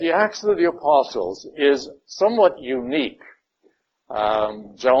The Acts of the Apostles is somewhat unique.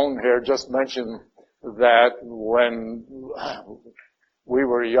 Joan here just mentioned that when we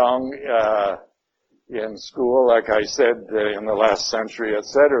were young in school, like I said, in the last century,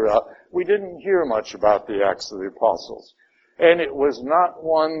 etc., we didn't hear much about the Acts of the Apostles. And it was not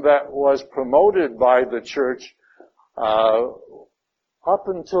one that was promoted by the church up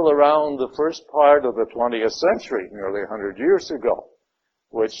until around the first part of the 20th century, nearly 100 years ago,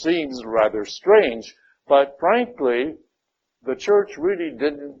 which seems rather strange. But frankly, the church really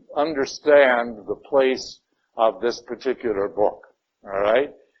didn't understand the place of this particular book. All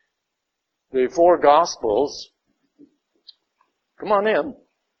right? The four Gospels, come on in.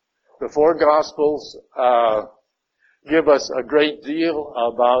 The four Gospels give us a great deal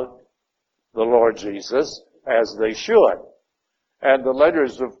about the Lord Jesus, as they should. And the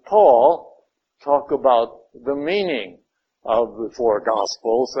letters of Paul talk about the meaning of the four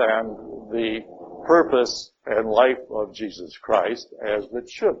Gospels and the purpose and life of Jesus Christ, as it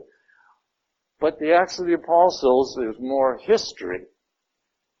should. But the Acts of the Apostles is more history,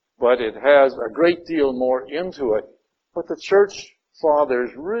 but it has a great deal more into it. But the church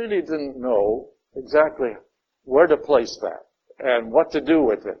fathers really didn't know exactly where to place that and what to do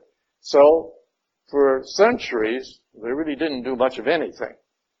with it. So, for centuries, they really didn't do much of anything.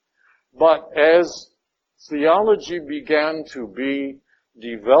 But as theology began to be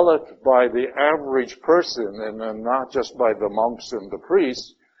developed by the average person, and not just by the monks and the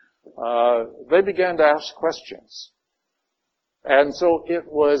priests, they began to ask questions. And so it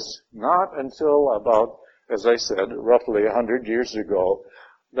was not until about, as I said, roughly 100 years ago,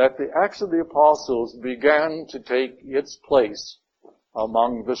 that the Acts of the Apostles began to take its place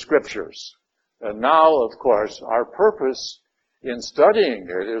among the Scriptures. And now, of course, our purpose in studying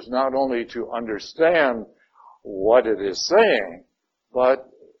it is not only to understand what it is saying, but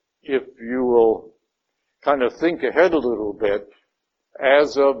if you will kind of think ahead a little bit,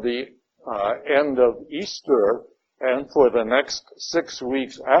 as of the end of Easter and for the next 6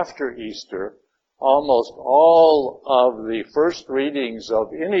 weeks after Easter, almost all of the first readings of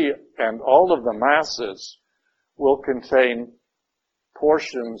any and all of the Masses will contain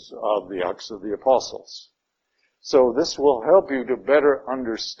portions of the Acts of the Apostles. So this will help you to better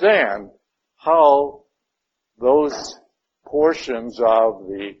understand how those portions of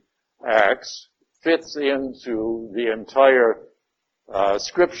the Acts fits into the entire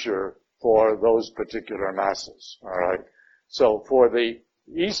Scripture for those particular Masses. All right. So for the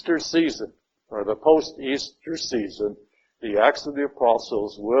Easter season, or the post-Easter season, the Acts of the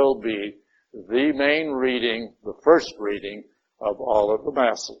Apostles will be the main reading, the first reading of all of the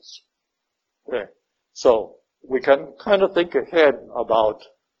Masses. Okay. So we can kind of think ahead about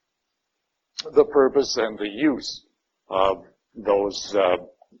the purpose and the use of those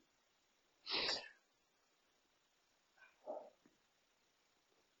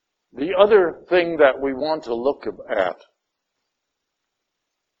The other thing that we want to look at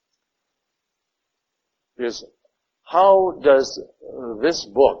is how does this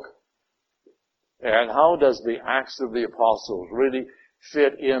book and how does the Acts of the Apostles really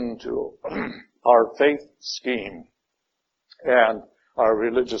fit into our faith scheme and our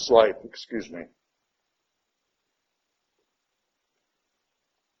religious life,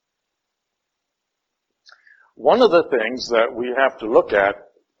 One of the things that we have to look at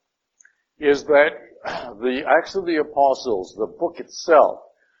is that the Acts of the Apostles, the book itself,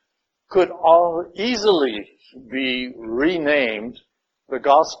 could all easily be renamed the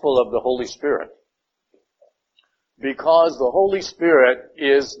Gospel of the Holy Spirit, because the Holy Spirit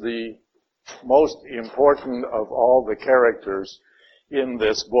is the most important of all the characters in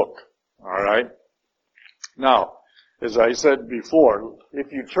this book. All right? Now, as I said before,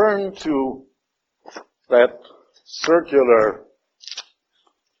 if you turn to that circular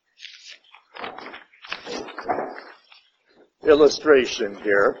illustration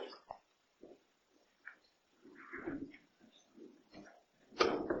here,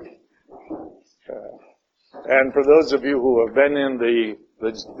 and for those of you who have been in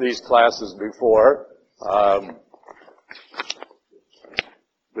these classes before,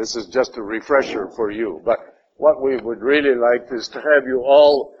 this is just a refresher for you. But what we would really like is to have you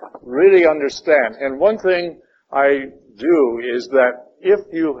all really understand. And one thing I do is that if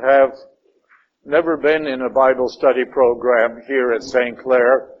you have never been in a Bible study program here at St.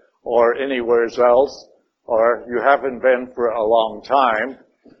 Clair or anywhere else, or you haven't been for a long time,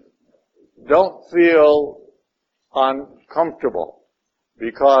 don't feel uncomfortable,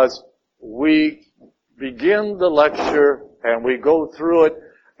 because we begin the lecture and we go through it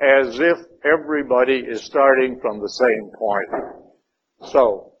as if everybody is starting from the same point.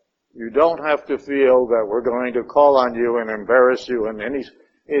 So, You don't have to feel that we're going to call on you and embarrass you in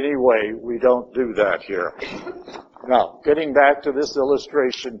any way. We don't do that here. Now, getting back to this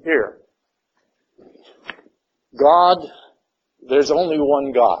illustration here. God, there's only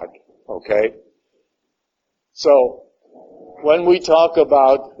one God, okay? So, when we talk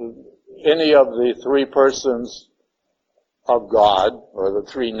about any of the three persons of God, or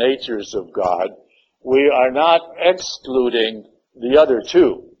the three natures of God, we are not excluding the other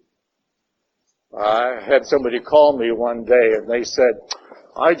two. I had somebody call me one day and they said,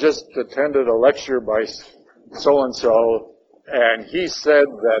 I just attended a lecture by so-and-so, and he said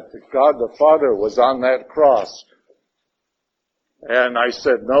that God the Father was on that cross. And I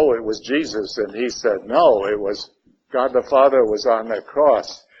said, no, it was Jesus. And he said, no, it was God the Father was on that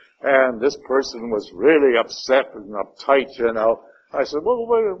cross. And this person was really upset and uptight, you know. I said, well,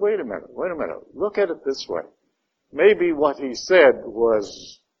 wait a minute. Look at it this way. Maybe what he said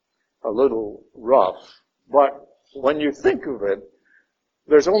was a little rough, but when you think of it,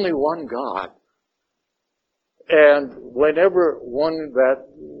 there's only one God. And whenever one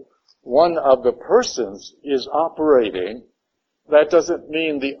of the persons is operating, that doesn't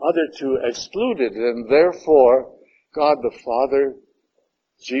mean the other two excluded, and therefore God the Father,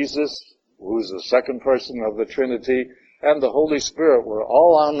 Jesus, who's the second person of the Trinity, and the Holy Spirit were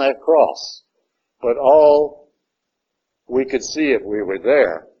all on that cross. But all we could see if we were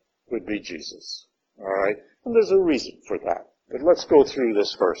there would be Jesus. All right? And there's a reason for that. But let's go through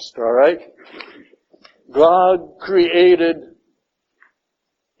this first. All right? God created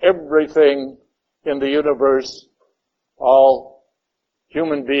everything in the universe, all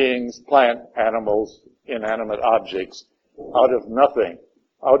human beings, plant, animals, inanimate objects, out of nothing,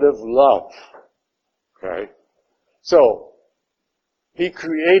 out of love. Okay? So, He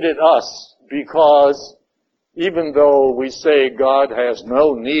created us because even though we say God has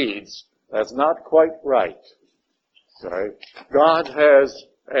no needs, that's not quite right. Okay? God has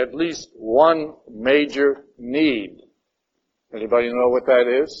at least one major need. Anybody know what that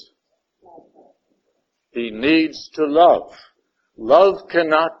is? He needs to love. Love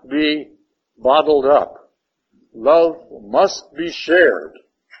cannot be bottled up. Love must be shared.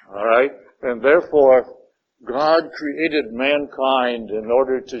 All right? And therefore, God created mankind in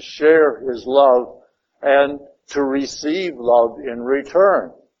order to share His love and to receive love in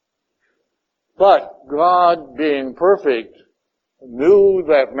return. But God, being perfect, knew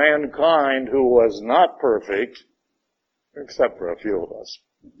that mankind who was not perfect, except for a few of us,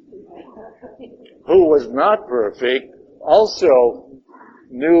 who was not perfect, also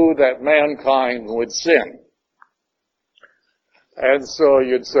knew that mankind would sin. And so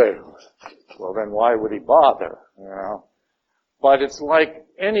you'd say, well, then why would He bother? You know? But it's like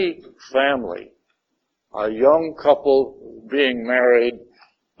any family. A young couple being married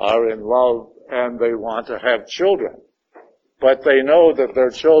are in love and they want to have children. But they know that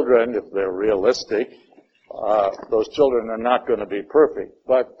their children, if they're realistic, those children are not going to be perfect.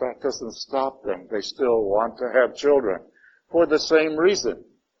 But that doesn't stop them. They still want to have children for the same reason,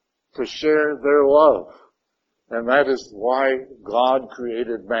 to share their love. And that is why God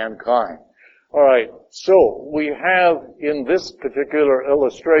created mankind. All right, so we have in this particular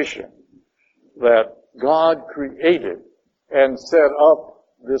illustration that God created and set up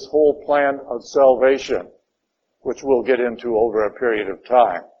this whole plan of salvation, which we'll get into over a period of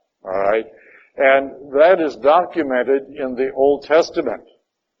time. All right? And that is documented in the Old Testament.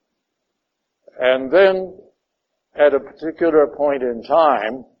 And then, at a particular point in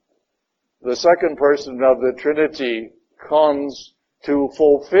time, the second person of the Trinity comes to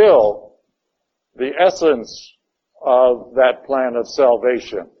fulfill the essence of that plan of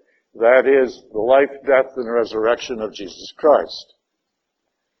salvation. That is the life, death, and resurrection of Jesus Christ.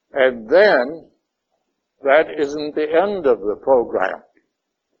 And then, that isn't the end of the program,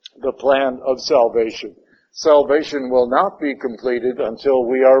 the plan of salvation. Salvation will not be completed until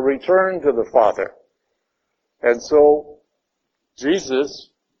we are returned to the Father. And so,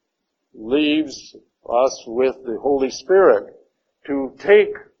 Jesus leaves us with the Holy Spirit to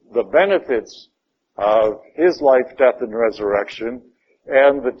take the benefits of His life, death, and resurrection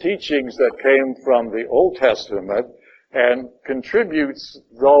and the teachings that came from the Old Testament and contributes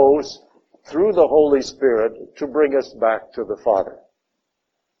those through the Holy Spirit to bring us back to the Father.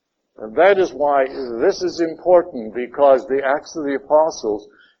 And that is why this is important, because the Acts of the Apostles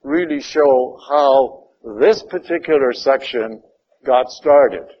really show how this particular section got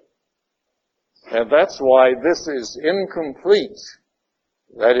started. And that's why this is incomplete.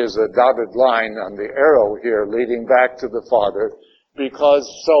 That is a dotted line on the arrow here leading back to the Father,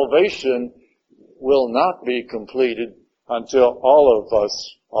 because salvation will not be completed until all of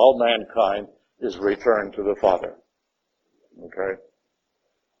us all mankind is returned to the Father. Okay?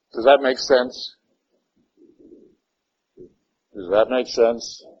 Does that make sense? Does that make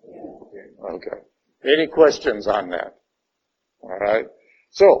sense? Okay. Any questions on that? All right.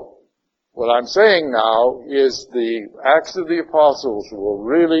 So, what I'm saying now is the Acts of the Apostles will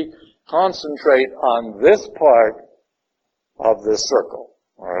really concentrate on this part of this circle.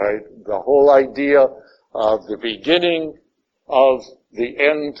 All right. The whole idea of the beginning of the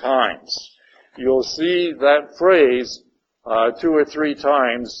end times. You'll see that phrase 2 or 3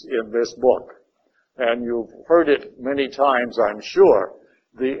 times in this book. And you've heard it many times, I'm sure.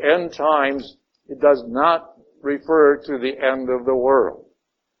 The end times, it does not refer to the end of the world.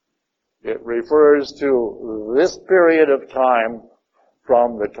 It refers to this period of time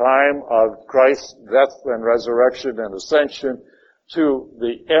from the time of Christ's death and resurrection and ascension to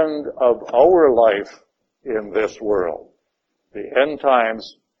the end of our life in this world. The end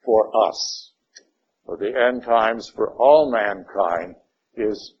times for us, or the end times for all mankind,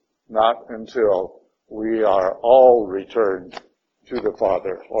 is not until we are all returned to the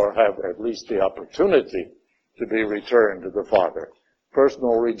Father, or have at least the opportunity to be returned to the Father.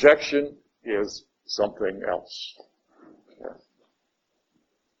 Personal rejection is something else. Yeah.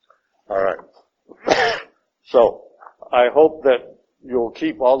 All right. So, I hope that you'll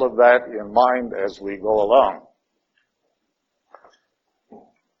keep all of that in mind as we go along.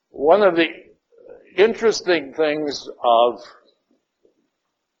 One of the interesting things of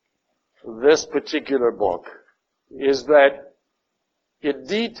this particular book is that it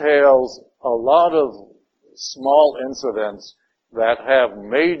details a lot of small incidents that have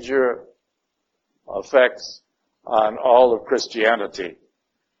major effects on all of Christianity.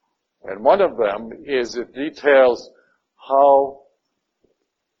 And one of them is it details how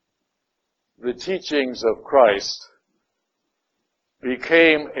the teachings of Christ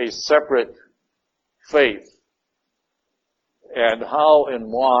became a separate faith, and how and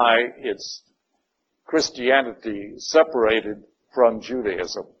why it's Christianity separated from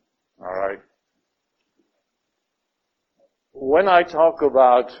Judaism. All right. When I talk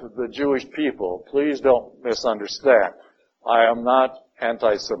about the Jewish people, please don't misunderstand. I am not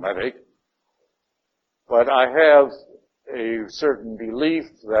anti-Semitic, but I have a certain belief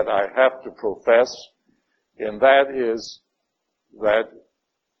that I have to profess, and that is that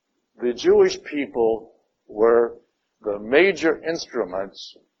the Jewish people were the major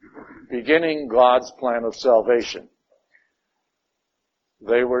instruments beginning God's plan of salvation.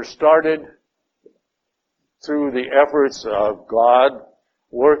 They were started through the efforts of God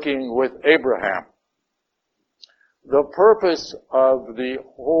working with Abraham. The purpose of the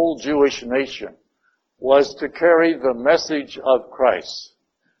whole Jewish nation was to carry the message of Christ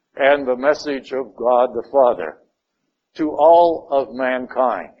and the message of God the Father to all of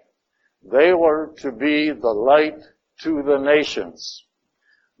mankind. They were to be the light to the nations.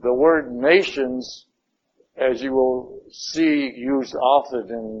 The word nations, as you will see used often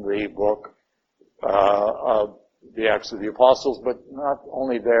in the book of the Acts of the Apostles, but not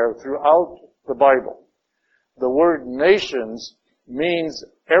only there, throughout the Bible. The word nations means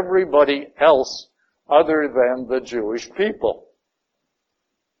everybody else other than the Jewish people.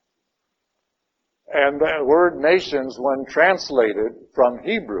 And the word nations, when translated from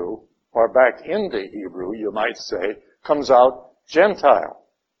Hebrew, or back into Hebrew, you might say, comes out Gentile.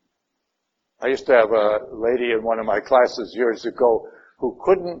 I used to have a lady in one of my classes years ago who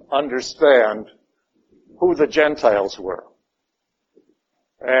couldn't understand who the Gentiles were.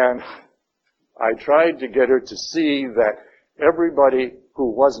 And I tried to get her to see that everybody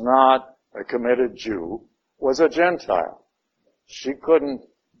who was not a committed Jew was a Gentile. She couldn't,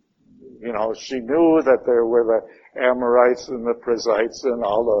 she knew that there were the Amorites and the Perizzites and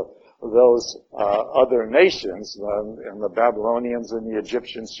all those other nations, and the Babylonians and the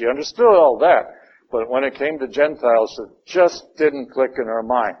Egyptians. She understood all that. But when it came to Gentiles, it just didn't click in her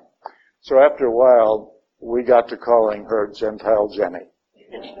mind. So after a while, we got to calling her Gentile Jenny.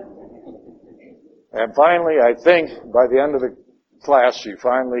 And finally, I think, by the end of the class, she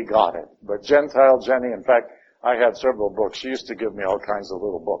finally got it. But Gentile Jenny, in fact, I had several books. She used to give me all kinds of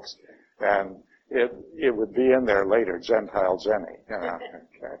little books. And it would be in there later, Gentile Jenny.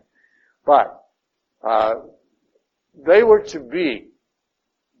 Okay. But they were to be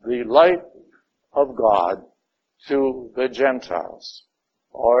the light of God to the Gentiles,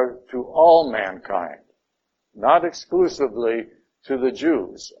 or to all mankind, not exclusively to the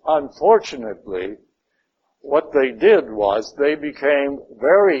Jews. Unfortunately, what they did was they became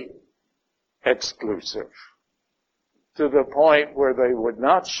very exclusive, to the point where they would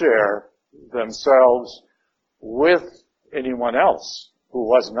not share themselves with anyone else. who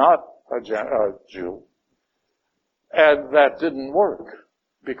was not a Jew. And that didn't work,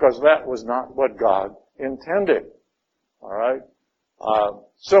 because that was not what God intended. All right?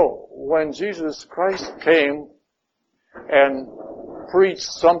 So, when Jesus Christ came and preached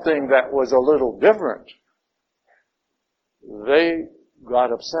something that was a little different, they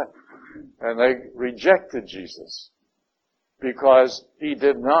got upset. And they rejected Jesus, because he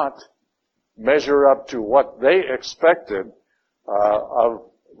did not measure up to what they expected of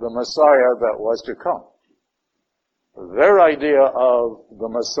the Messiah that was to come. Their idea of the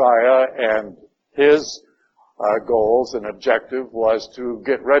Messiah and his goals and objective was to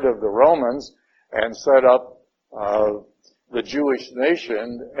get rid of the Romans and set up the Jewish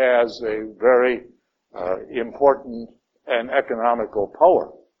nation as a very important and economical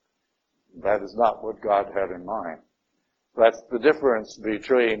power. That is not what God had in mind. That's the difference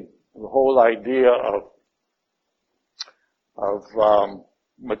between the whole idea of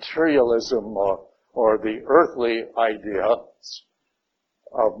materialism or the earthly ideas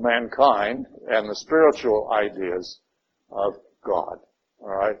of mankind and the spiritual ideas of God. All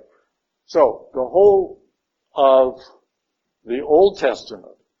right? So, the whole of the Old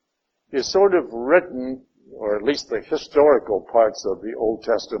Testament is sort of written, or at least the historical parts of the Old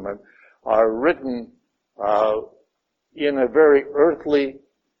Testament are written in a very earthly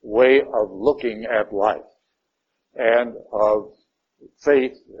way of looking at life and of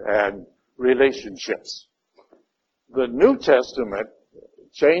faith and relationships. The New Testament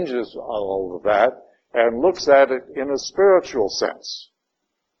changes all of that and looks at it in a spiritual sense.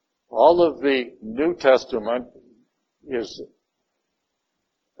 All of the New Testament is,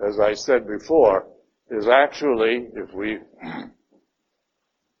 as I said before, is actually, if we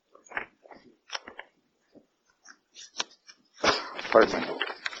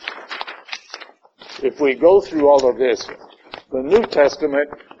if we go through all of this, the New Testament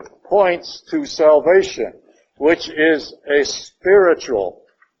points to salvation, which is a spiritual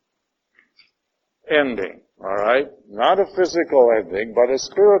ending, all right? Not a physical ending, but a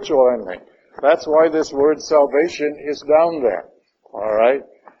spiritual ending. That's why this word salvation is down there, all right?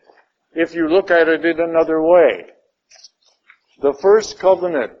 If you look at it in another way, the first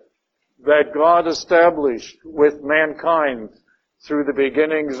covenant that God established with mankind through the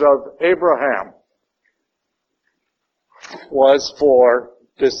beginnings of Abraham was for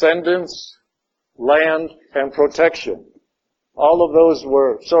descendants, land, and protection. All of those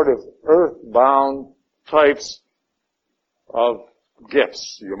were sort of earthbound types of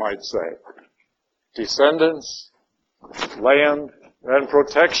gifts, you might say. Descendants, land, and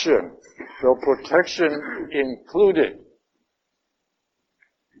protection. So protection included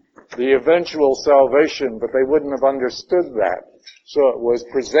the eventual salvation, but they wouldn't have understood that. So it was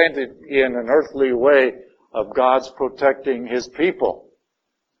presented in an earthly way of God's protecting his people.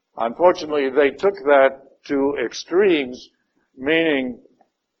 Unfortunately, they took that to extremes, meaning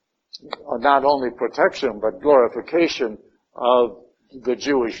not only protection, but glorification of the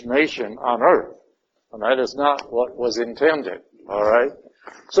Jewish nation on earth. And that is not what was intended, all right?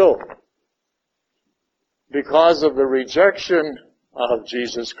 So, because of the rejection of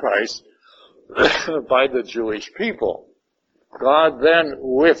Jesus Christ by the Jewish people, God then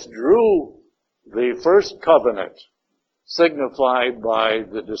withdrew the first covenant, signified by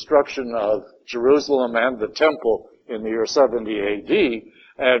the destruction of Jerusalem and the temple in the year 70 A.D.,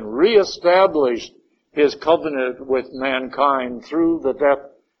 and reestablished his covenant with mankind through the death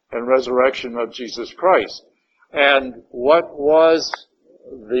and resurrection of Jesus Christ. And what was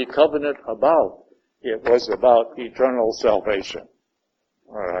the covenant about? It was about eternal salvation.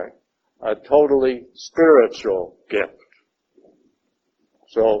 All right. A totally spiritual gift.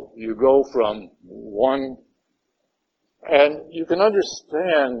 So you go from one, and you can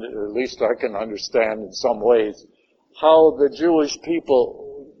understand, at least I can understand in some ways, how the Jewish people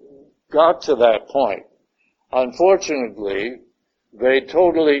got to that point. Unfortunately, they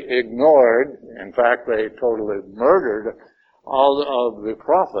totally ignored, in fact, they totally murdered all of the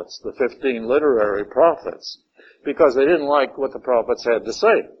prophets, the 15 literary prophets, because they didn't like what the prophets had to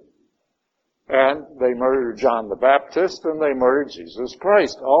say. And they murdered John the Baptist, and they murdered Jesus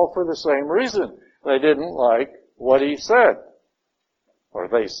Christ, all for the same reason. They didn't like what he said, or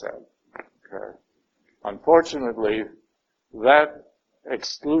they said. Okay. Unfortunately, that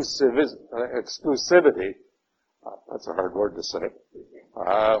exclusivity, that's a hard word to say,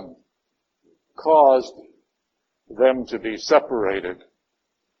 caused them to be separated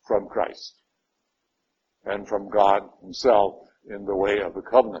from Christ and from God himself in the way of the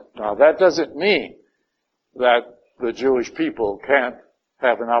covenant. Now, that doesn't mean that the Jewish people can't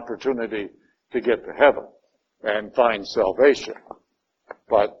have an opportunity to get to heaven and find salvation.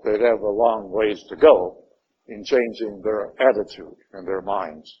 but they'd have a long ways to go in changing their attitude and their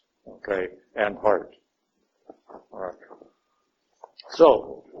minds, okay, and heart. All right.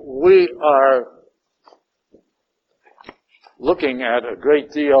 So, we are looking at a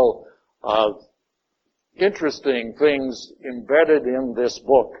great deal of interesting things embedded in this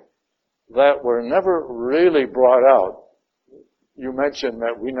book that were never really brought out. You mentioned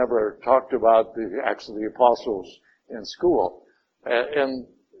that we never talked about the Acts of the Apostles in school, and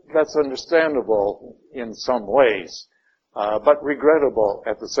that's understandable in some ways, but regrettable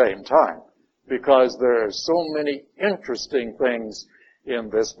at the same time, because there are so many interesting things in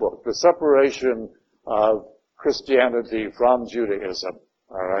this book. The separation of Christianity from Judaism,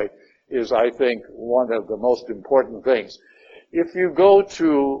 all right, is, I think, one of the most important things. If you go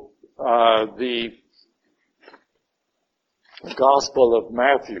to the Gospel of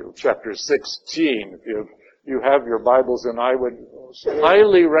Matthew, chapter 16, if you have your Bibles, and I would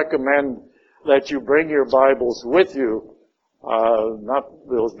highly recommend that you bring your Bibles with you, not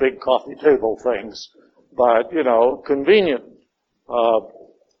those big coffee table things, but, convenient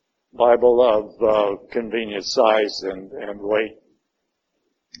Bible of convenient size and weight.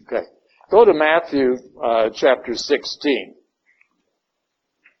 Okay. Go to Matthew chapter 16.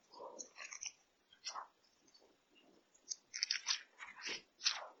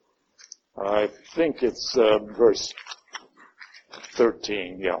 I think it's verse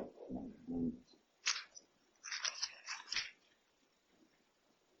 13, yeah.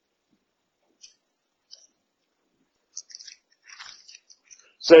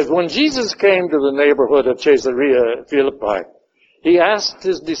 Says, when Jesus came to the neighborhood of Caesarea Philippi, he asked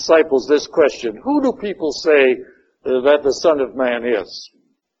his disciples this question: who do people say that the Son of Man is?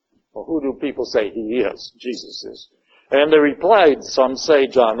 Or who do people say he is? Jesus is. And they replied, some say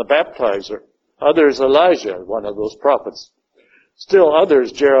John the Baptizer, others Elijah, one of those prophets. Still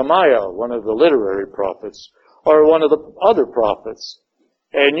others Jeremiah, one of the literary prophets, or one of the other prophets.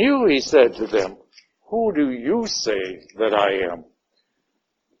 And you, he said to them, who do you say that I am?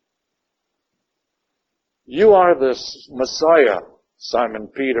 You are the Messiah, Simon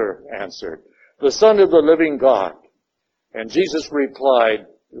Peter answered, the Son of the living God. And Jesus replied,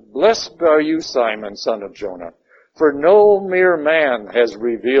 blessed are you, Simon, son of Jonah, for no mere man has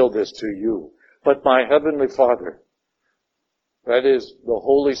revealed this to you, but my heavenly Father. That is, the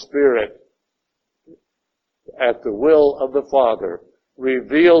Holy Spirit, at the will of the Father,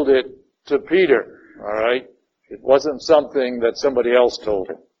 revealed it to Peter, all right? It wasn't something that somebody else told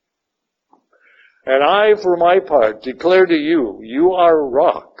him. And I, for my part, declare to you, you are a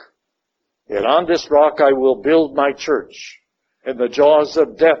rock, and on this rock I will build my church, and the jaws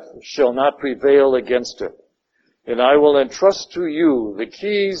of death shall not prevail against it. And I will entrust to you the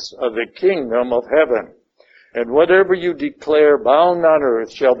keys of the kingdom of heaven. And whatever you declare bound on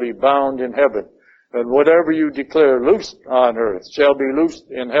earth shall be bound in heaven. And whatever you declare loosed on earth shall be loosed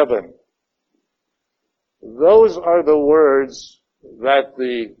in heaven. Those are the words that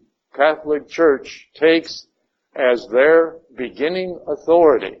the Catholic Church takes as their beginning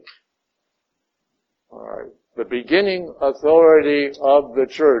authority. All right. The beginning authority of the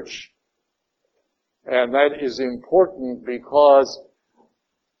Church. And that is important because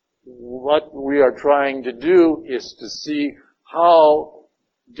what we are trying to do is to see how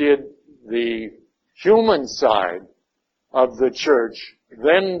did the human side of the church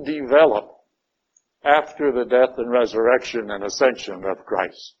then develop after the death and resurrection and ascension of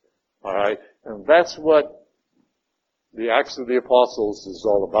Christ. All right? And that's what the Acts of the Apostles is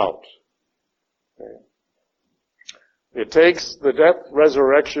all about. Okay. It takes the death,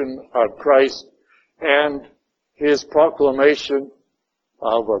 resurrection of Christ and his proclamation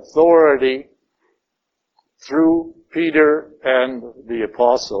of authority through Peter and the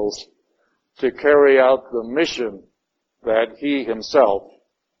apostles to carry out the mission that he himself,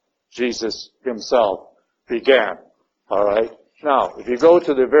 Jesus himself, began. All right? Now, if you go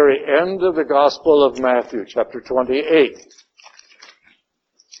to the very end of the Gospel of Matthew, chapter 28,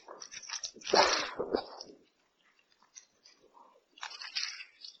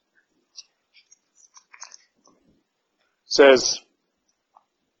 says,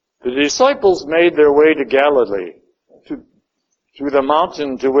 the disciples made their way to Galilee, to the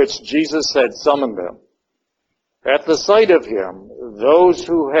mountain to which Jesus had summoned them. At the sight of him, those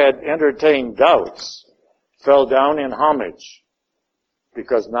who had entertained doubts fell down in homage,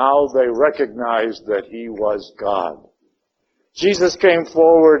 because now they recognized that he was God. Jesus came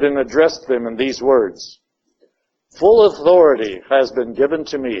forward and addressed them in these words: full authority has been given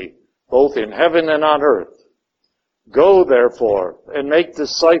to me, both in heaven and on earth. Go, therefore, and make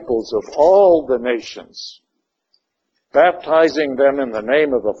disciples of all the nations, baptizing them in the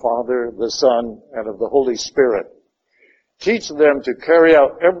name of the Father, the Son, and of the Holy Spirit. Teach them to carry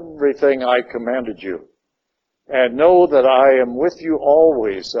out everything I commanded you, and know that I am with you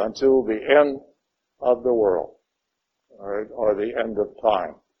always until the end of the world, or the end of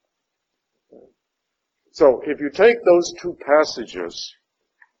time. So if you take those two passages,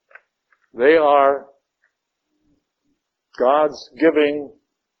 they are God's giving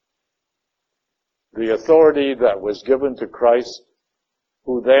the authority that was given to Christ,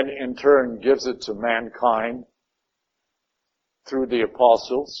 who then in turn gives it to mankind through the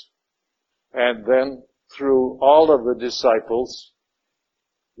apostles, and then through all of the disciples.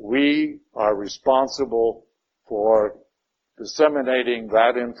 We are responsible for disseminating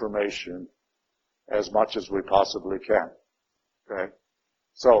that information as much as we possibly can. Okay?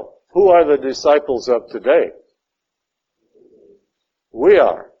 So, who are the disciples of today? We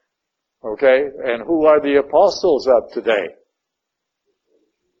are. Okay? And who are the apostles of today?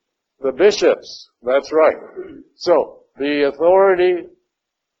 The bishops. That's right. So, the authority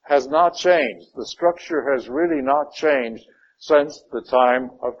has not changed. The structure has really not changed since the time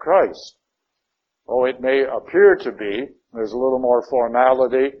of Christ. Oh, it may appear to be. There's a little more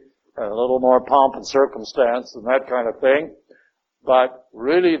formality and a little more pomp and circumstance and that kind of thing. But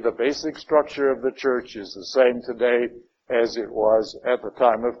really the basic structure of the church is the same today as it was at the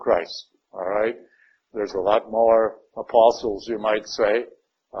time of Christ. All right? There's a lot more apostles, you might say.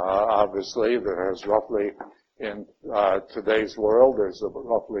 Obviously, there's roughly, in today's world, there's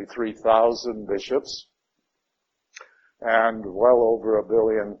roughly 3,000 bishops and well over 1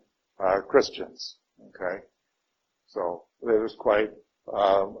 billion Christians. Okay? So there's quite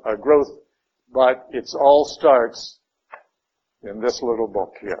a growth, but it all starts in this little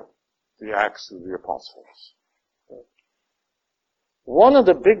book here, the Acts of the Apostles. One of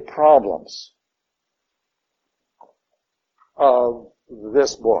the big problems of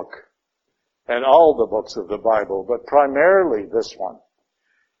this book, and all the books of the Bible, but primarily this one,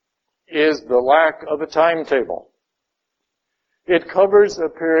 is the lack of a timetable. It covers a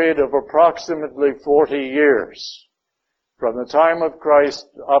period of approximately 40 years, from the time of Christ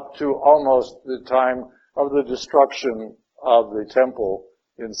up to almost the time of the destruction of the temple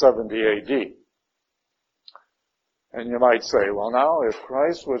in 70 A.D. And you might say, well now, if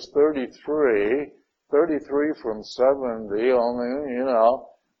Christ was 33 from 70, only,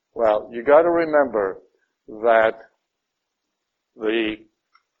 well, you gotta remember that the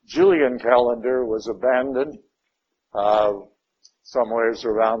Julian calendar was abandoned, somewheres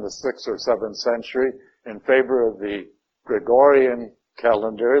around the 6th or 7th century in favor of the Gregorian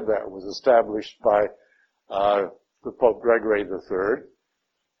calendar that was established by, the Pope Gregory III.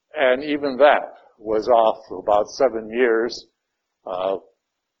 And even that was off for about 7 years,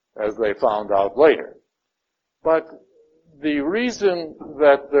 as they found out later. But the reason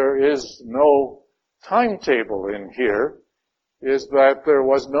that there is no timetable in here is that there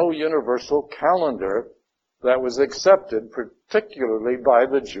was no universal calendar that was accepted, particularly by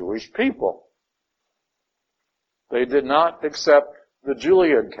the Jewish people. They did not accept the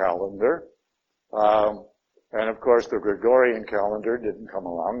Julian calendar, and of course the Gregorian calendar didn't come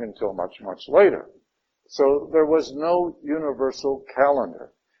along until much, much later. So there was no universal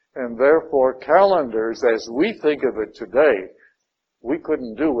calendar. And therefore calendars, as we think of it today, we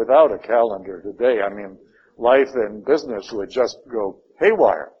couldn't do without a calendar today. I mean, life and business would just go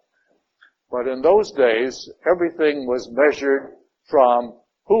haywire. But in those days, everything was measured from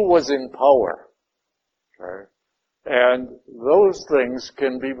who was in power. Okay? And those things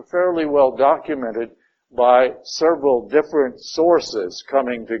can be fairly well documented by several different sources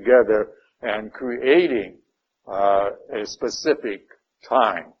coming together and creating a specific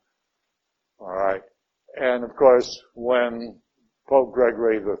time. All right. And of course, when Pope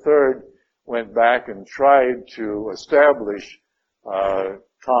Gregory III went back and tried to establish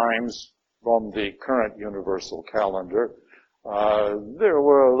times from the current universal calendar, there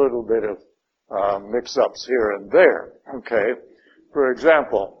were a little bit of mix-ups here and there. Okay. For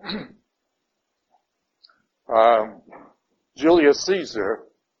example, Julius Caesar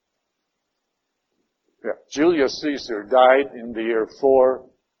died in the year 4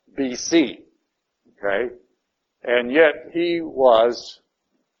 BC. Okay? And yet he was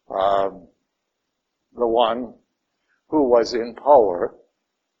the one who was in power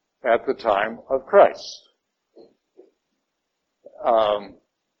at the time of Christ.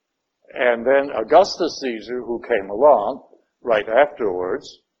 And then Augustus Caesar, who came along right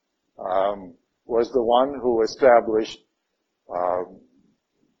afterwards, was the one who established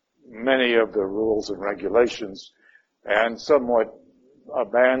many of the rules and regulations and somewhat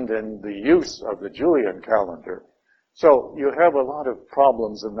abandoned the use of the Julian calendar So you have a lot of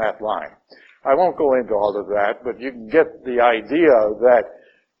problems in that line. I won't go into all of that, but you can get the idea that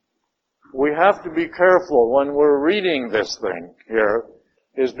we have to be careful when we're reading this thing here,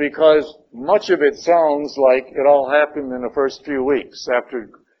 is because much of it sounds like it all happened in the first few weeks after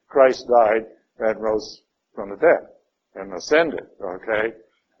Christ died and rose from the dead and ascended, okay?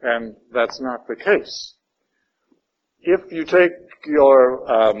 And that's not the case. If you take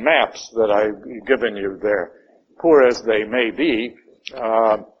your maps that I've given you there, poor as they may be,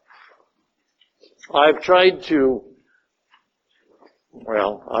 I've tried to,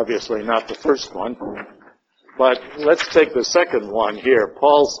 well, obviously not the first one, but let's take the second one here,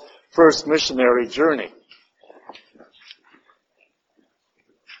 Paul's first missionary journey.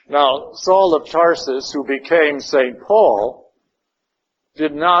 Now, Saul of Tarsus, who became St. Paul,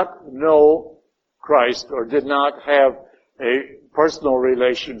 did not know Christ or did not have a personal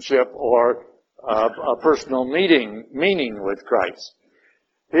relationship or a personal meaning with Christ.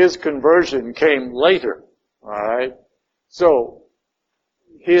 His conversion came later, all right? So,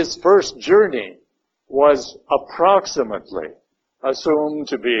 his first journey was approximately assumed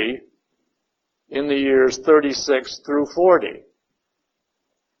to be in the years 36 through 40.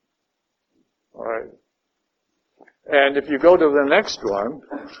 All right. And if you go to the next one,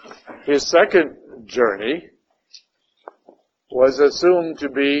 his second journey was assumed to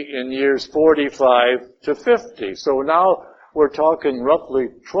be in years 45 to 50. So now we're talking roughly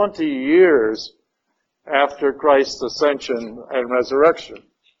 20 years after Christ's ascension and resurrection.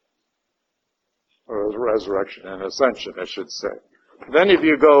 Or resurrection and ascension, I should say. Then if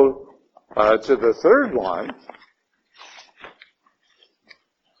you go to the third one,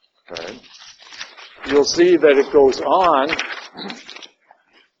 okay, you'll see that it goes on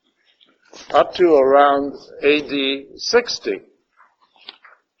up to around AD 60.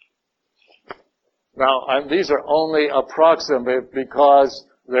 Now, these are only approximate because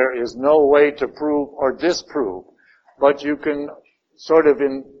there is no way to prove or disprove. But you can sort of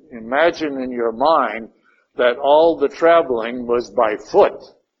imagine in your mind that all the traveling was by foot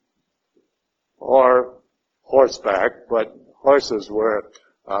or horseback, but horses were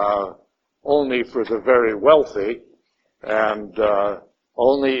only for the very wealthy, and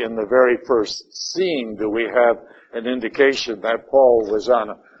only in the very first scene do we have an indication that Paul was on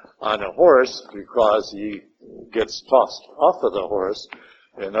a horse, because he gets tossed off of the horse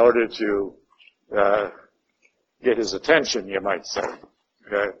in order to get his attention, you might say.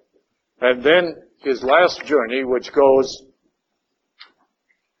 Okay? And then his last journey, which goes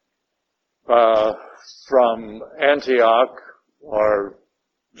from Antioch or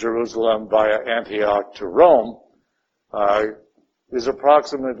Jerusalem via Antioch to Rome, is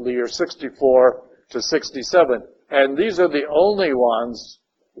approximately year 64 to 67. And these are the only ones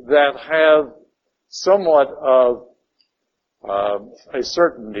that have somewhat of a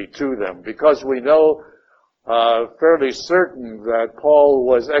certainty to them, because we know fairly certain that Paul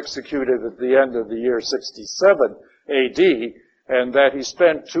was executed at the end of the year 67 AD, and that he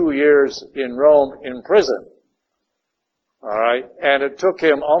spent 2 years in Rome in prison. All right, and it took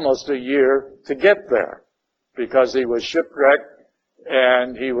him almost a year to get there, because he was shipwrecked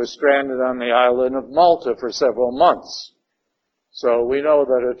and he was stranded on the island of Malta for several months. So we know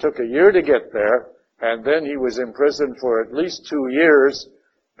that it took a year to get there, and then he was imprisoned for at least 2 years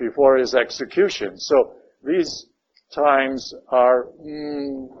before his execution. So these times are,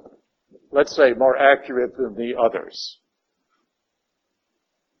 let's say, more accurate than the others.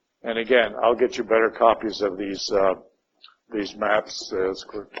 And again, I'll get you better copies of these maps as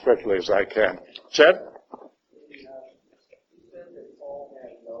quickly as I can. Chet? You said that Paul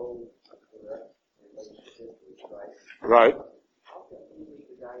had no direct relationship with Christ. Right. How can he leave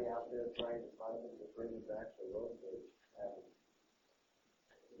the guy out there trying to find him to bring him back to Rome to have him?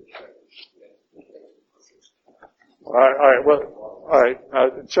 All right.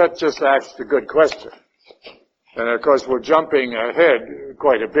 Chet just asked a good question. And of course we're jumping ahead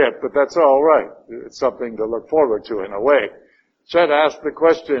quite a bit, but that's all right. It's something to look forward to in a way. Chet asked the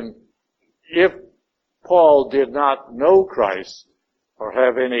question, if Paul did not know Christ or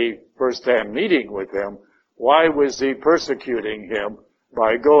have any first-hand meeting with him, why was he persecuting him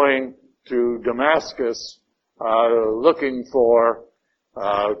by going to Damascus looking for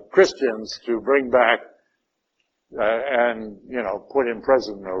Christians to bring back and, put in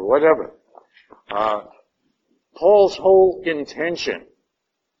prison or whatever? Paul's whole intention,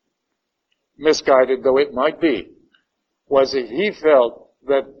 misguided though it might be, was that he felt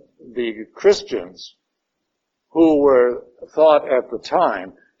that the Christians, who were thought at the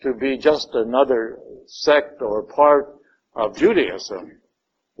time to be just another sect or part of Judaism,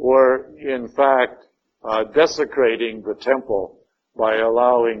 were in fact desecrating the temple by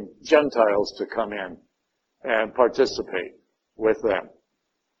allowing Gentiles to come in and participate with them.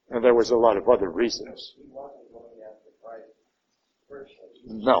 And there was a lot of other reasons. He wasn't going after Christ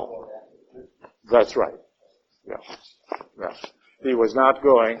personally. No. That's right. Yeah. Yeah. He was not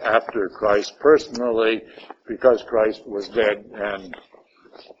going after Christ personally because Christ was dead and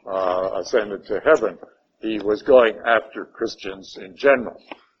ascended to heaven. He was going after Christians in general.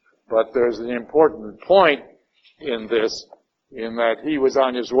 But there's an important point in this, in that he was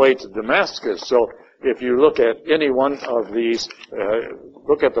on his way to Damascus. So if you look at any one of these,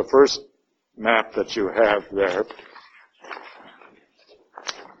 look at the first map that you have there.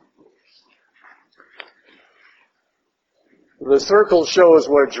 The circle shows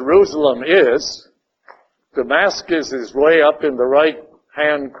where Jerusalem is. Damascus is way up in the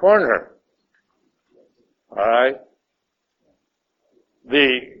right-hand corner. All right?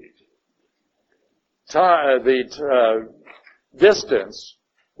 The distance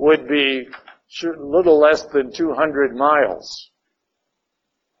would be a little less than 200 miles.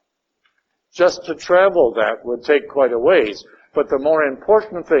 Just to travel that would take quite a ways. But the more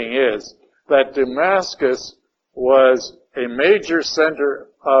important thing is that Damascus was a major center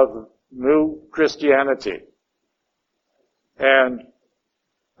of new Christianity. And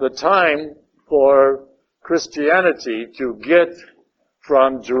the time for Christianity to get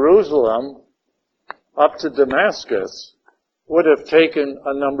from Jerusalem up to Damascus would have taken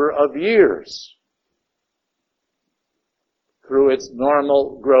a number of years through its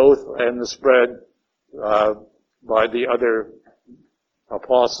normal growth and the spread by the other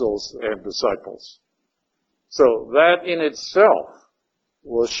apostles and disciples. So that in itself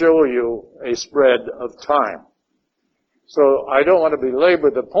will show you a spread of time. So I don't want to belabor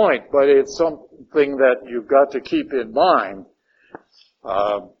the point, but it's something that you've got to keep in mind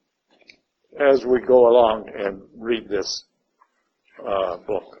as we go along and read this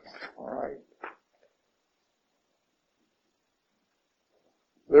book. All right.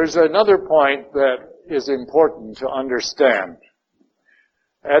 There's another point that is important to understand.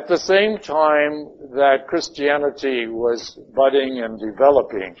 At the same time that Christianity was budding and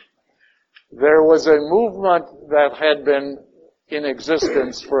developing, there was a movement that had been in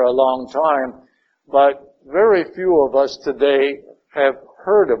existence for a long time, but very few of us today have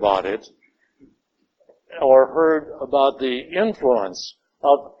heard about it or heard about the influence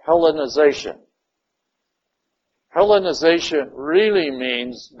of Hellenization. Hellenization really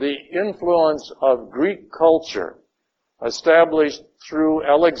means the influence of Greek culture established through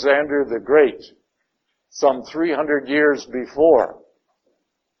Alexander the Great some 300 years before.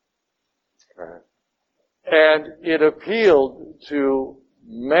 And it appealed to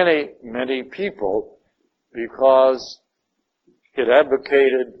many, many people because it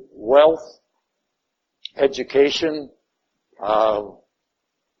advocated wealth, education,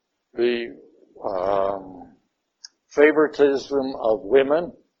 the favoritism of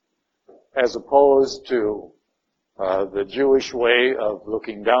women, as opposed to the Jewish way of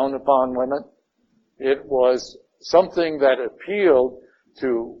looking down upon women. It was something that appealed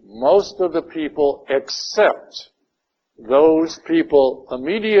to most of the people except those people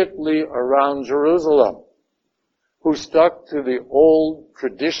immediately around Jerusalem who stuck to the old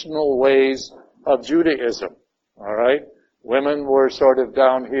traditional ways of Judaism. All right? Women were sort of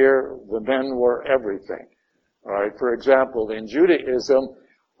down here, the men were everything. All right? For example, in Judaism,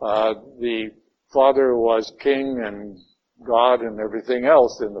 the father was king and God and everything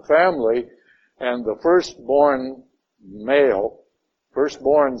else in the family, and the firstborn male,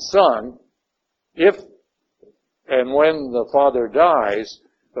 firstborn son, if and when the father dies,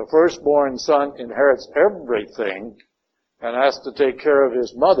 the firstborn son inherits everything and has to take care of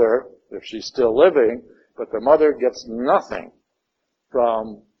his mother if she's still living, but the mother gets nothing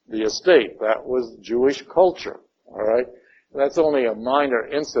from the estate. That was Jewish culture. All right? That's only a minor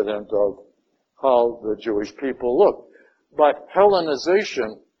incident of how the Jewish people looked. But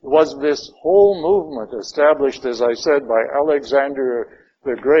Hellenization was this whole movement established, as I said, by Alexander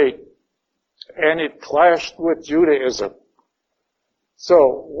the Great, and it clashed with Judaism.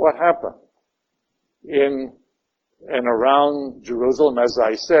 So what happened? In and around Jerusalem, as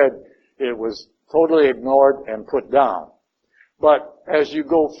I said, it was totally ignored and put down. But as you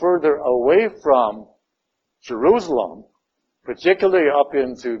go further away from Jerusalem, particularly up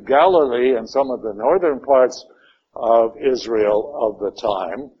into Galilee and some of the northern parts of Israel of the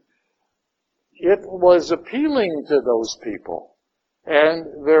time, it was appealing to those people.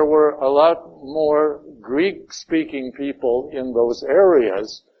 And there were a lot more Greek-speaking people in those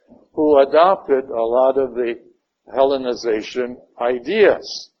areas who adopted a lot of the Hellenization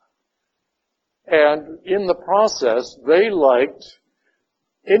ideas. And in the process, they liked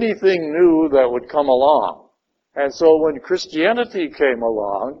anything new that would come along. And so when Christianity came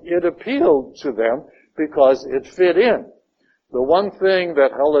along, it appealed to them because it fit in. The one thing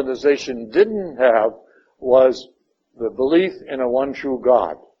that Hellenization didn't have was the belief in a one true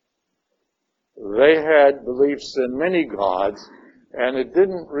God. They had beliefs in many gods, and it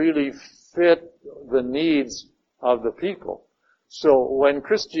didn't really fit the needs of the people. So when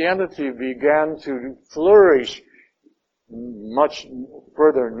Christianity began to flourish much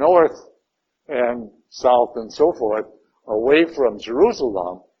further north and south and so forth, away from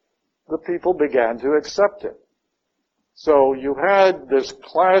Jerusalem, the people began to accept it. So you had this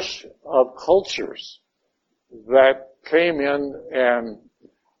clash of cultures that came in, and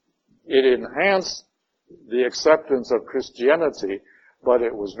it enhanced the acceptance of Christianity, but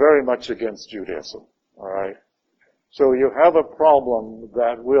it was very much against Judaism. All right? So you have a problem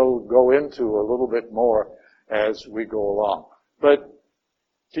that we'll go into a little bit more as we go along. But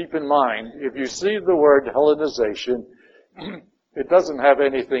keep in mind, if you see the word Hellenization, it doesn't have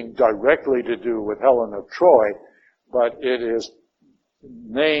anything directly to do with Helen of Troy, but it is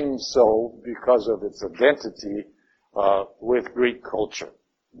named so because of its identity with Greek culture.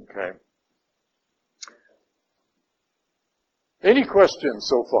 Okay. Any questions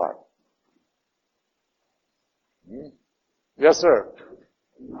so far? Yes, sir.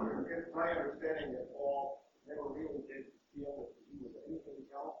 It's my understanding that Paul never really did feel that he was anything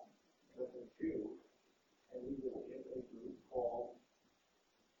else but a Jew, and he was in a group called,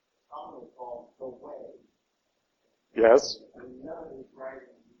 commonly called the Way. Yes. And none of his writings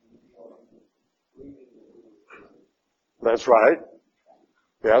reveal him leaving the group. That's right.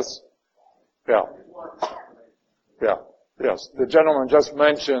 Yes. Yeah. Yeah. Yes. The gentleman just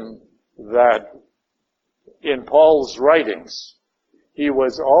mentioned that in Paul's writings, he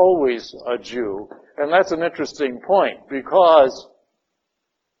was always a Jew. And that's an interesting point, because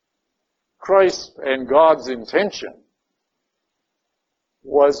Christ and God's intention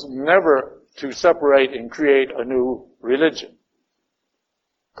was never to separate and create a new religion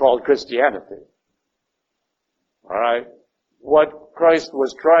called Christianity. All right? What Christ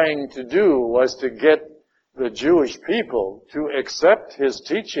was trying to do was to get the Jewish people to accept his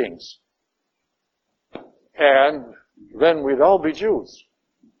teachings, and then we'd all be Jews.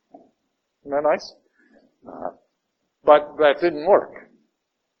 Isn't that nice? But that didn't work,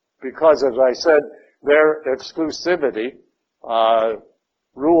 because, as I said, their exclusivity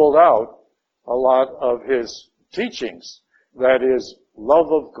ruled out a lot of his teachings. That is,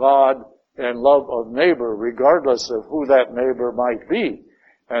 love of God and love of neighbor, regardless of who that neighbor might be.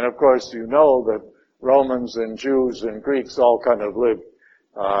 And of course, you know that Romans and Jews and Greeks all kind of lived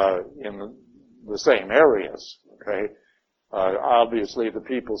in the same areas. Okay, obviously the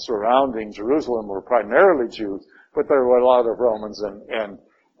people surrounding Jerusalem were primarily Jews, but there were a lot of Romans and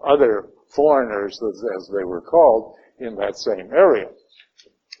other foreigners, as they were called, in that same area.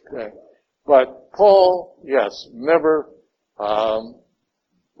 Okay, but Paul, yes, never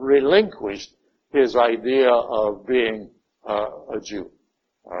relinquished his idea of being a Jew.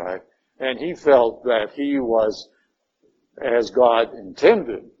 All right, and he felt that he was, as God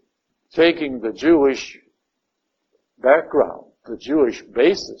intended, taking the Jewish background, the Jewish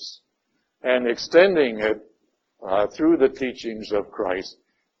basis, and extending it through the teachings of Christ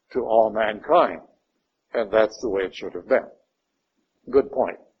to all mankind. And that's the way it should have been. Good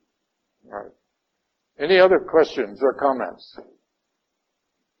point. All right. Any other questions or comments?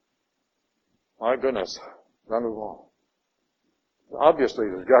 My goodness, none at all. Obviously,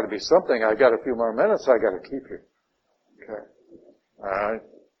 there's got to be something. I got a few more minutes I got to keep here. Okay. All right.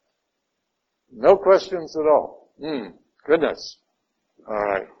 No questions at all. Goodness. All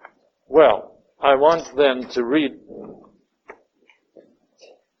right. Well, I want then to read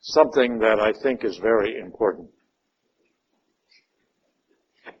something that I think is very important.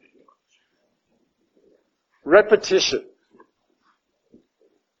 Repetition.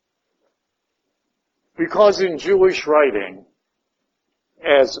 Because in Jewish writing,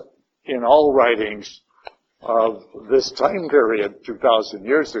 as in all writings of this time period, 2,000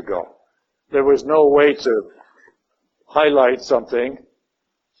 years ago, there was no way to highlight something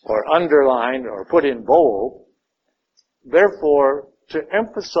or underline or put in bold. Therefore, to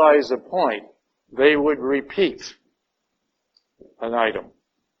emphasize a point, they would repeat an item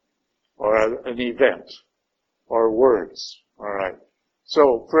or an event or words. All right.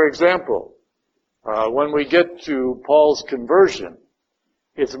 So, for example, when we get to Paul's conversion,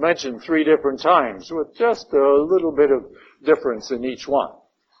 it's mentioned 3 different times with just a little bit of difference in each one.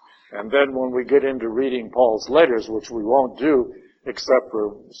 And then when we get into reading Paul's letters, which we won't do except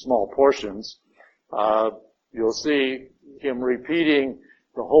for small portions, you'll see him repeating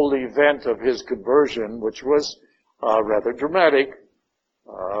the whole event of his conversion, which was rather dramatic,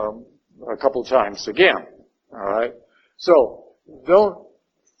 a couple times again. All right? So, don't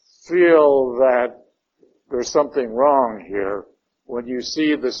feel that there's something wrong here when you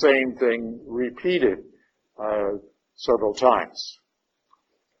see the same thing repeated several times.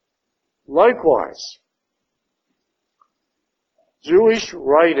 Likewise, Jewish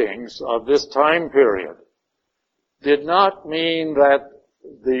writings of this time period did not mean that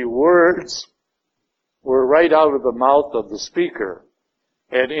the words were right out of the mouth of the speaker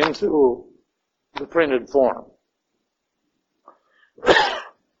and into the printed form.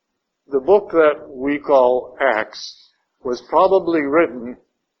 The book that we call Acts was probably written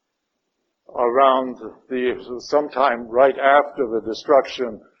around sometime right after the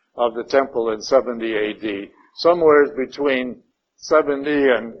destruction of the temple in 70 AD, somewhere between 70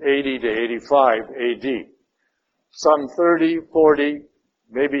 and 80 to 85 AD. Some 30, 40,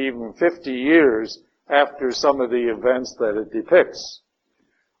 maybe even 50 years after some of the events that it depicts.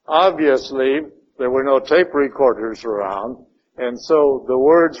 Obviously, there were no tape recorders around, and so the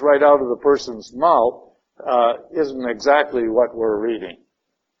words right out of the person's mouth isn't exactly what we're reading.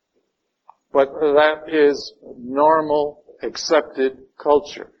 But that is normal, accepted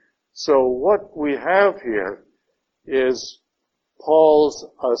culture. So what we have here is Paul's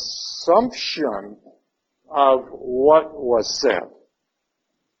assumption of what was said.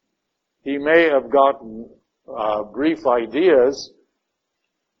 He may have gotten brief ideas,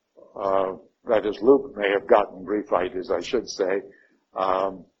 that is, Luke may have gotten brief ideas, I should say,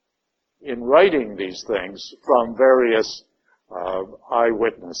 in writing these things from various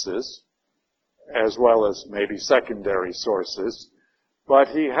eyewitnesses, as well as maybe secondary sources, but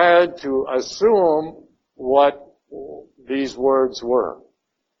he had to assume what these words were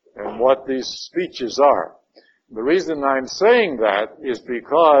and what these speeches are. The reason I'm saying that is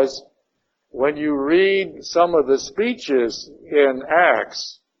because when you read some of the speeches in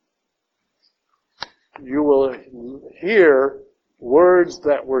Acts, you will hear words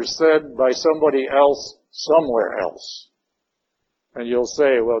that were said by somebody else somewhere else. And you'll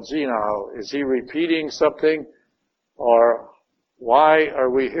say, well, gee, now, is he repeating something? Or why are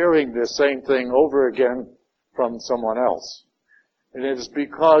we hearing this same thing over again from someone else? And it is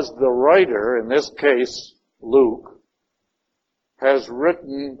because the writer, in this case, Luke, has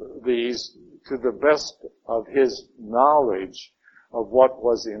written these to the best of his knowledge of what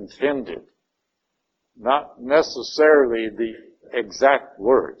was intended. Not necessarily the exact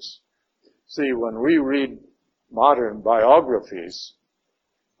words. See, when we read modern biographies,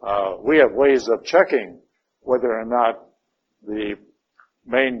 we have ways of checking whether or not the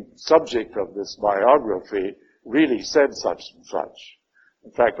main subject of this biography really said such and such.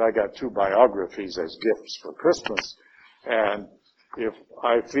 In fact, I got 2 biographies as gifts for Christmas, and if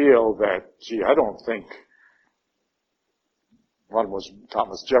I feel that, gee, I don't think one was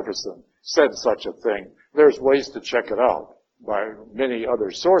Thomas Jefferson said such a thing, there's ways to check it out by many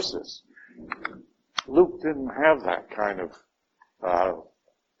other sources. Luke didn't have that kind of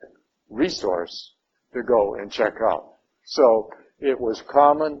resource to go and check out. So it was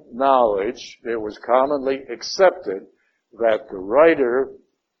common knowledge, it was commonly accepted that the writer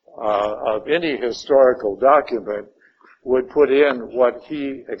of any historical document would put in what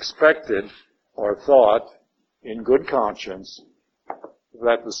he expected or thought in good conscience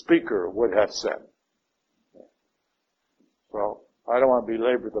that the speaker would have said. Well, I don't want to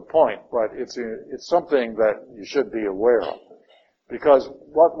belabor the point, but it's something that you should be aware of. Because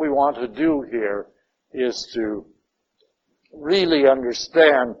what we want to do here is to really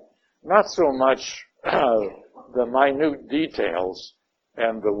understand not so much the minute details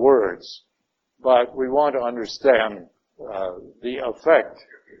and the words, but we want to understand the effect.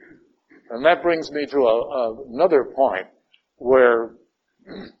 And that brings me to another point where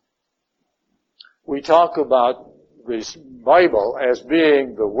we talk about this Bible as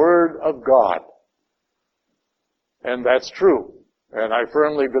being the Word of God. And that's true. And I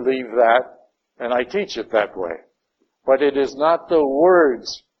firmly believe that, and I teach it that way. But it is not the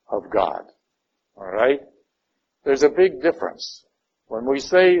words of God. Alright? There's a big difference. When we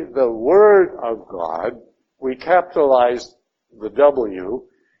say the Word of God, we capitalize the W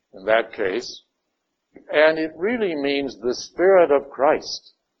in that case, and it really means the Spirit of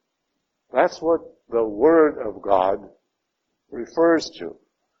Christ. That's what the Word of God refers to.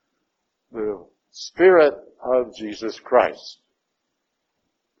 The Spirit of Jesus Christ.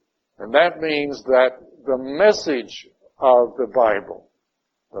 And that means that the message of the Bible,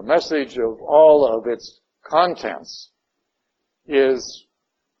 the message of all of its contents, is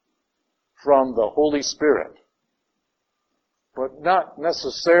from the Holy Spirit, but not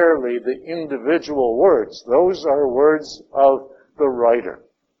necessarily the individual words. Those are words of the writer.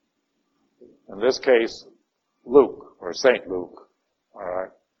 In this case, Luke, or St. Luke. All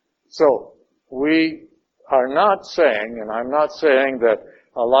right. So, we are not saying, and I'm not saying that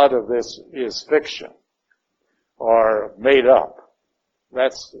a lot of this is fiction or made up.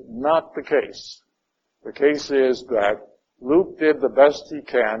 That's not the case. The case is that Luke did the best he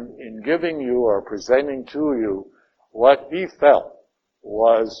can in giving you or presenting to you what he felt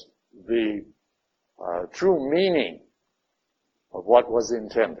was the true meaning of what was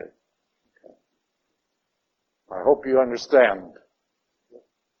intended. Okay. I hope you understand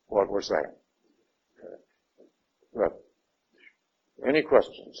what we're saying. Okay. But, any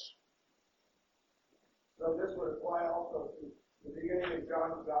questions? So this would apply also to the beginning of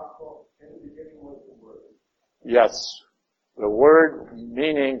John's Gospel. In the beginning was the Word. Yes. The Word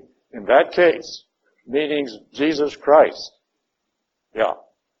meaning, in that case, meaning Jesus Christ. Yeah.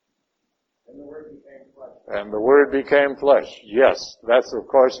 And the Word became flesh. And the Word became flesh. Yes. That's, of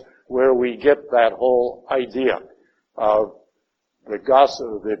course, where we get that whole idea of the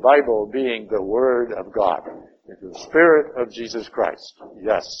gospel, the Bible being the Word of God. It's the Spirit of Jesus Christ.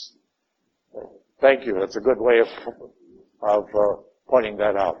 Yes. Thank you. That's a good way of pointing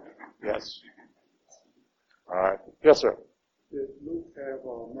that out. Yes. All right. Yes, sir. Did Luke have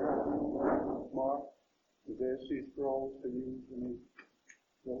Mark, the Dead Sea Scrolls to use when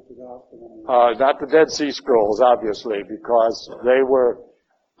he wrote the Gospel? Not the Dead Sea Scrolls, obviously, because they were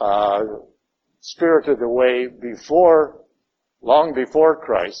spirited away long before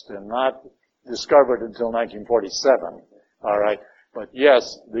Christ, and not discovered until 1947. All right. But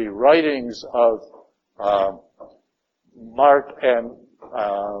yes, the writings of Mark and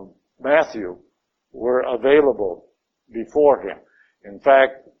Matthew were available before him. In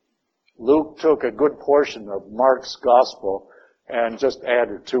fact, Luke took a good portion of Mark's gospel and just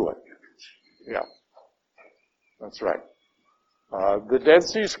added to it. Yeah. That's right. The Dead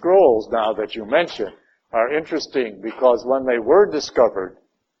Sea Scrolls, now that you mention, are interesting because when they were discovered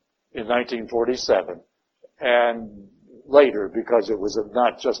in 1947, and later, because it was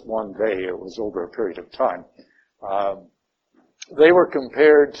not just one day, it was over a period of time, they were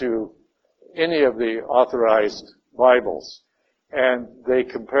compared to any of the authorized Bibles, and they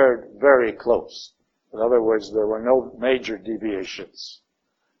compared very close. In other words, there were no major deviations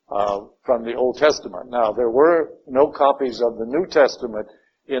from the Old Testament. Now, there were no copies of the New Testament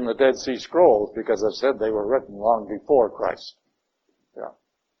in the Dead Sea Scrolls because, as I said, they were written long before Christ. Yeah.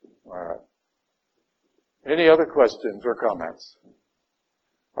 All right. Any other questions or comments?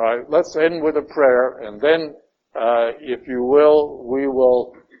 All right. Let's end with a prayer, and then, if you will, we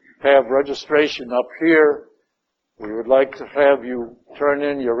will have registration up here. We would like to have you turn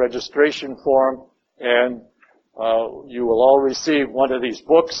in your registration form, and you will all receive one of these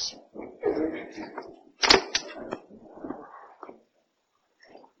books.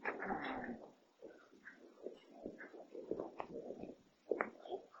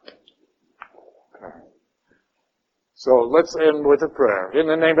 So let's end with a prayer. In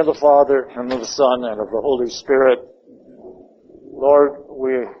the name of the Father, and of the Son, and of the Holy Spirit. Lord,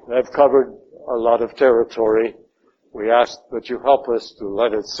 we have covered a lot of territory. We ask that you help us to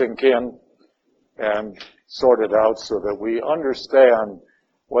let it sink in and sort it out so that we understand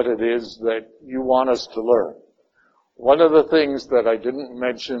what it is that you want us to learn. One of the things that I didn't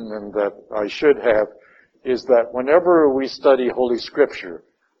mention and that I should have is that whenever we study Holy Scripture,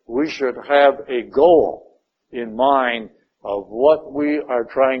 we should have a goal in mind of what we are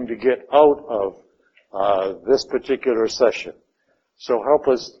trying to get out of this particular session. So help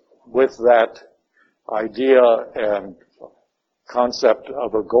us with that idea and concept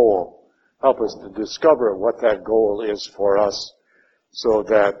of a goal. Help us to discover what that goal is for us so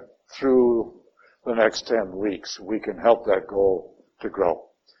that through the next 10 weeks we can help that goal to grow.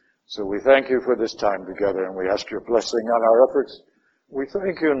 So we thank you for this time together, and we ask your blessing on our efforts. We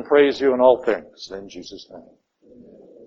thank you and praise you in all things. In Jesus' name.